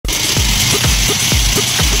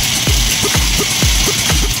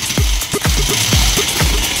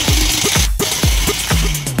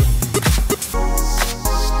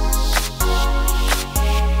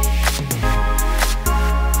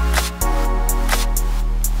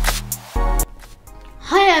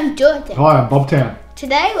I'm Jordan. Hi, I'm Bobtown.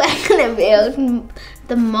 Today we're going to build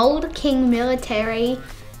the Mould King Military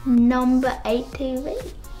number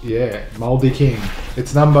ATV. Yeah, Mouldy King.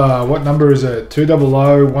 It's number, what number is it?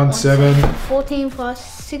 20017. 14 plus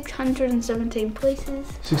 617 pieces.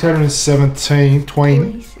 617,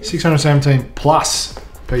 20, Pieces. 617 plus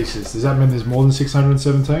pieces. Does that mean there's more than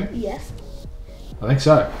 617? Yes. I think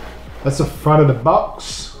so. That's the front of the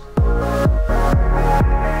box.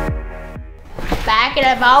 Back of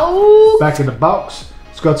the box. Back of the box.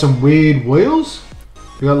 It's got some weird wheels.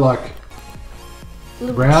 You got like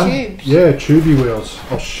Little round, tubes. yeah, tubey wheels.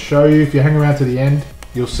 I'll show you if you hang around to the end.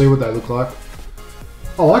 You'll see what they look like.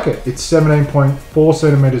 I like it. It's 17.4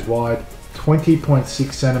 centimeters wide,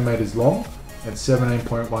 20.6 centimeters long, and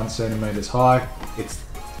 17.1 centimeters high. It's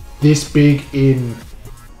this big in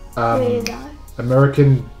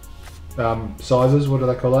American sizes. What do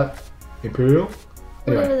they call that? Imperial.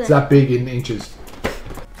 Anyway, it's that big in inches.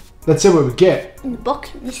 Let's see what we get. In the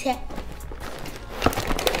box, this set.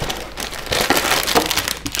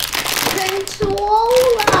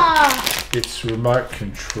 Controller. It's remote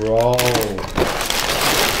control.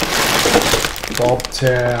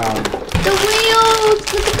 Bobtown. The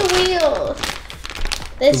wheels. Look at the wheels.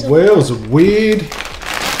 This The wheels are weird.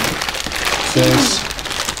 Says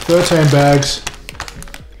 13 bags.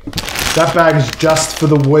 That bag is just for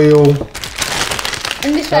the wheel.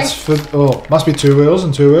 And this That's bag. for, oh, must be 2 wheels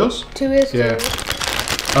and 2 wheels. 2 wheels. Yeah.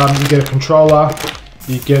 You get a controller.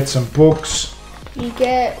 You get some books. You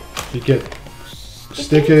get.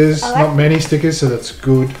 Stickers. I like- Not many stickers, so that's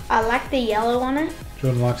good. I like the yellow on it.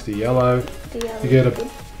 Jordan likes the yellow. The yellow You get is a good.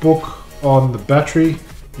 book on the battery.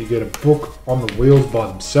 You get a book on the wheels by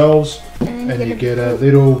themselves. And then And you get a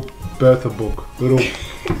little Bertha book. Little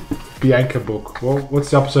Bianca book. Well, what's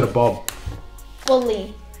the opposite of Bob?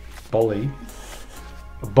 bully. Bolly.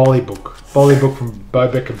 A Bolly book. Bolly book from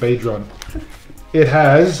Bobek and E-Tron. It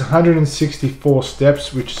has 164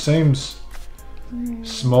 steps, which seems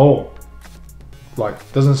small.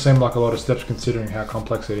 Like, doesn't seem like a lot of steps considering how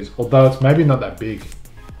complex it is. Although it's maybe not that big.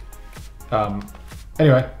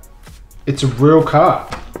 Anyway, it's a real car.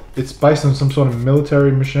 It's based on some sort of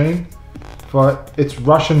military machine. But it's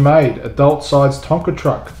Russian made, adult sized Tonka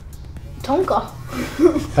truck. Tonka.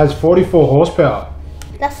 Has 44 horsepower.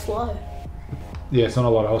 That's slow. Yeah, it's not a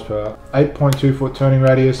lot of horsepower. 8.2 foot turning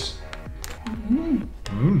radius.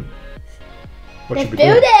 What Let's should we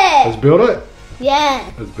build do? it. Let's build it.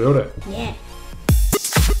 Yeah. Let's build it. Yeah.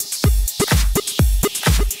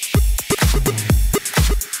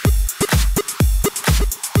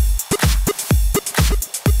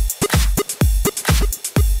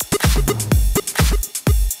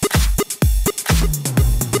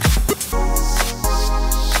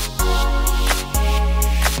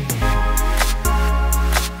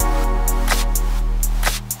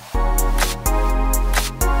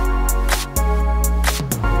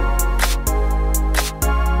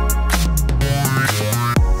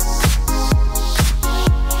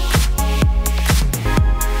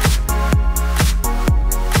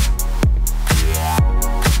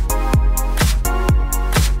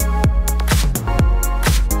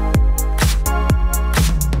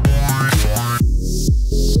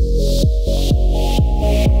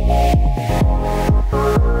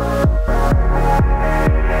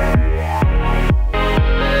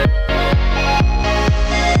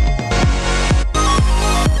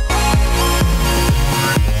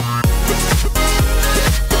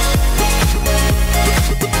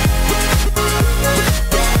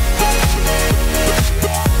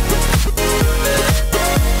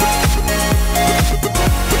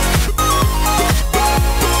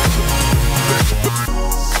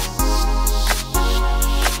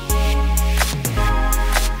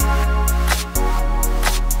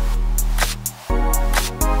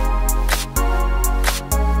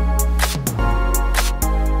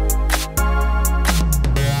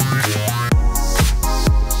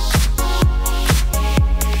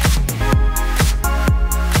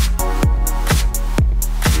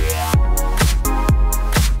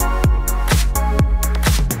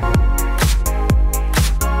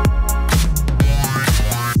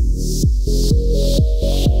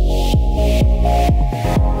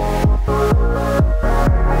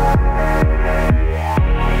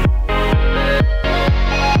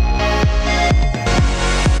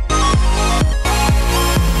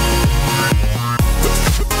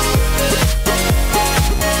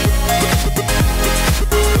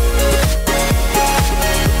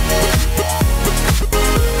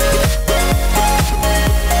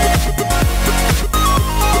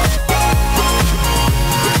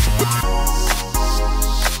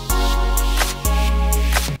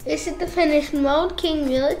 This is the finished Mould King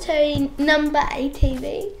military number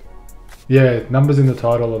ATV. Yeah, numbers in the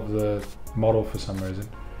title of the model for some reason.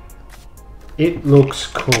 It looks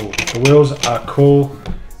cool. The wheels are cool.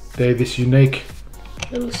 They're this unique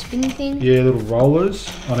Little spin thing. yeah, little rollers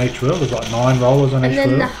on each wheel. There's like 9 rollers on each wheel.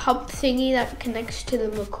 And then the hub thingy that connects to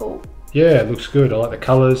them are cool. Yeah, it looks good. I like the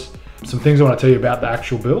colours. Some things I want to tell you about the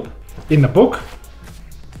actual build. In the book,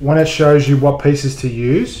 when it shows you what pieces to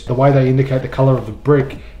use, the way they indicate the colour of the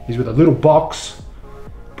brick is with a little box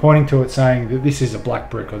pointing to it saying that this is a black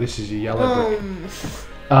brick or this is a yellow brick.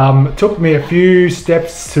 It took me a few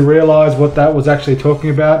steps to realise what that was actually talking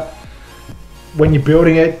about. When you're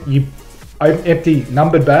building it, you empty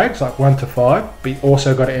numbered bags like 1 to 5, but you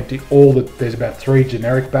also got to empty there's about 3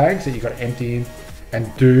 generic bags that you got to empty in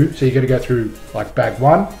and do. So you got to go through like bag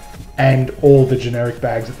 1 and all the generic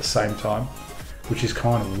bags at the same time, which is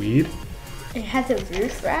kind of weird. It has a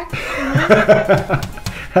roof rack.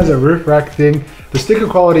 Has a roof rack thing. The sticker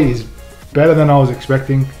quality is better than I was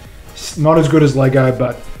expecting. It's not as good as Lego,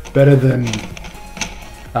 but better than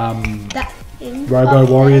That Robo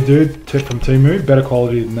Warrior dude from Temu. Better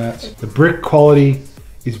quality than that. The brick quality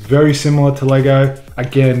is very similar to Lego.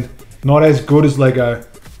 Again, not as good as Lego,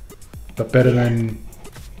 but better than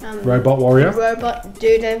Robot Warrior. Robot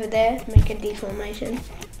dude over there, make a deformation.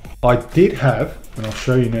 I did have, and I'll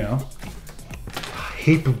show you now, a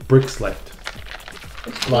heap of bricks left.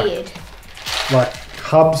 It's Like- weird. Like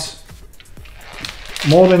hubs,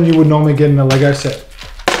 more than you would normally get in a Lego set.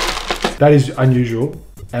 That is unusual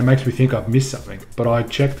and makes me think I've missed something, but I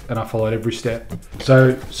checked and I followed every step.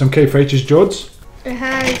 So some key features, George. It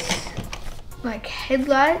has like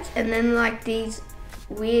headlights and then like these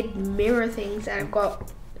weird mirror things that have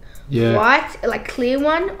got Yeah. white, like clear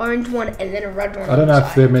one, orange one, and then a red one. I don't know on the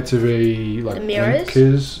if side. they're meant to be like The mirrors?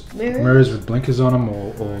 blinkers, Mirrors? with blinkers on them,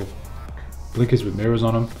 or blinkers with mirrors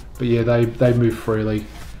on them. But yeah, they move freely.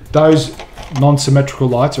 Those non-symmetrical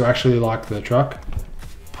lights are actually like the truck.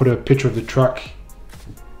 Put a picture of the truck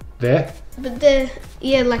there. But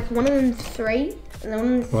like one of them's 3, and then one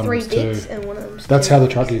of them's One of 3 them's bits, 2. and one of them's That's 2. how the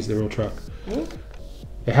truck is, the real truck. Hmm?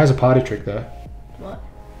 It has a party trick though. What?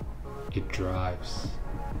 It drives.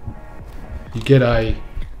 You get a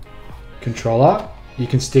controller. You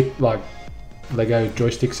can stick like Lego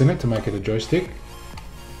joysticks in it to make it a joystick.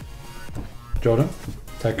 Jordan,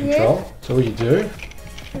 take control. Yeah. So what you do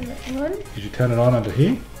And that one. is you turn it on under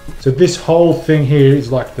here. So this whole thing here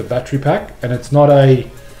is like the battery pack, and it's not a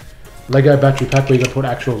Lego battery pack where you can put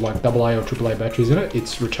actual like AA or AAA batteries in it.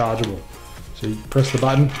 It's rechargeable. So you press the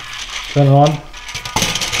button, turn it on.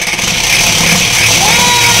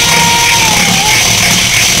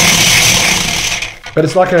 But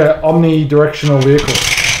it's like an omnidirectional vehicle.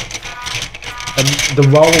 And the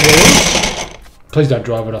roller wheels, please don't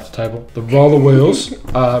drive it off the table. The roller wheels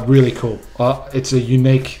are really cool. It's a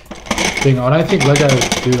unique thing. I don't think Lego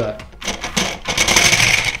do that.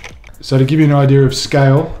 So to give you an idea of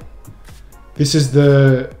scale, this is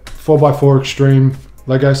the 4x4 Extreme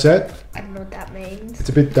Lego set. I don't know what that means. It's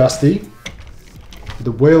a bit dusty.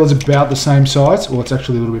 The wheel is about the same size. Well, it's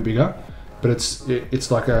actually a little bit bigger, but it's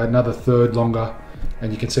like another third longer,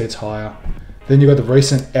 and you can see it's higher. Then you've got the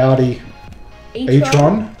recent Audi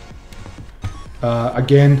E-Tron.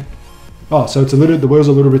 Again, so it's the wheels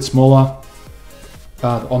are a little bit smaller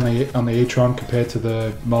on the E-Tron compared to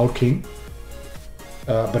the Mould King,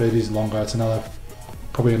 but it is longer. It's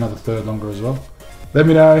probably another third longer as well. Let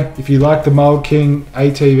me know if you like the Mould King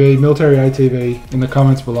ATV, military ATV, in the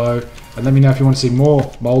comments below, and let me know if you want to see more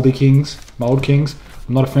Mould Kings.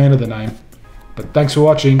 I'm not a fan of the name, but thanks for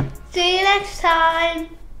watching. See you next time.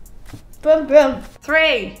 Brum brum.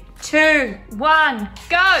 3, 2, 1,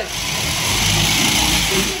 go!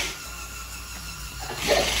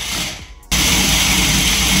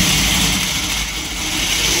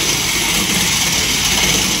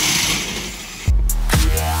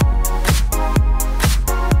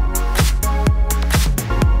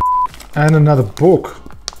 And another book.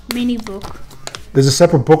 Mini book. There's a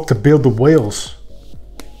separate book to build the wheels.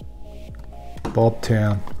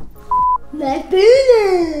 Bobtown. Let's build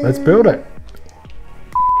it. Let's build it.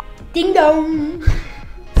 Ding dong.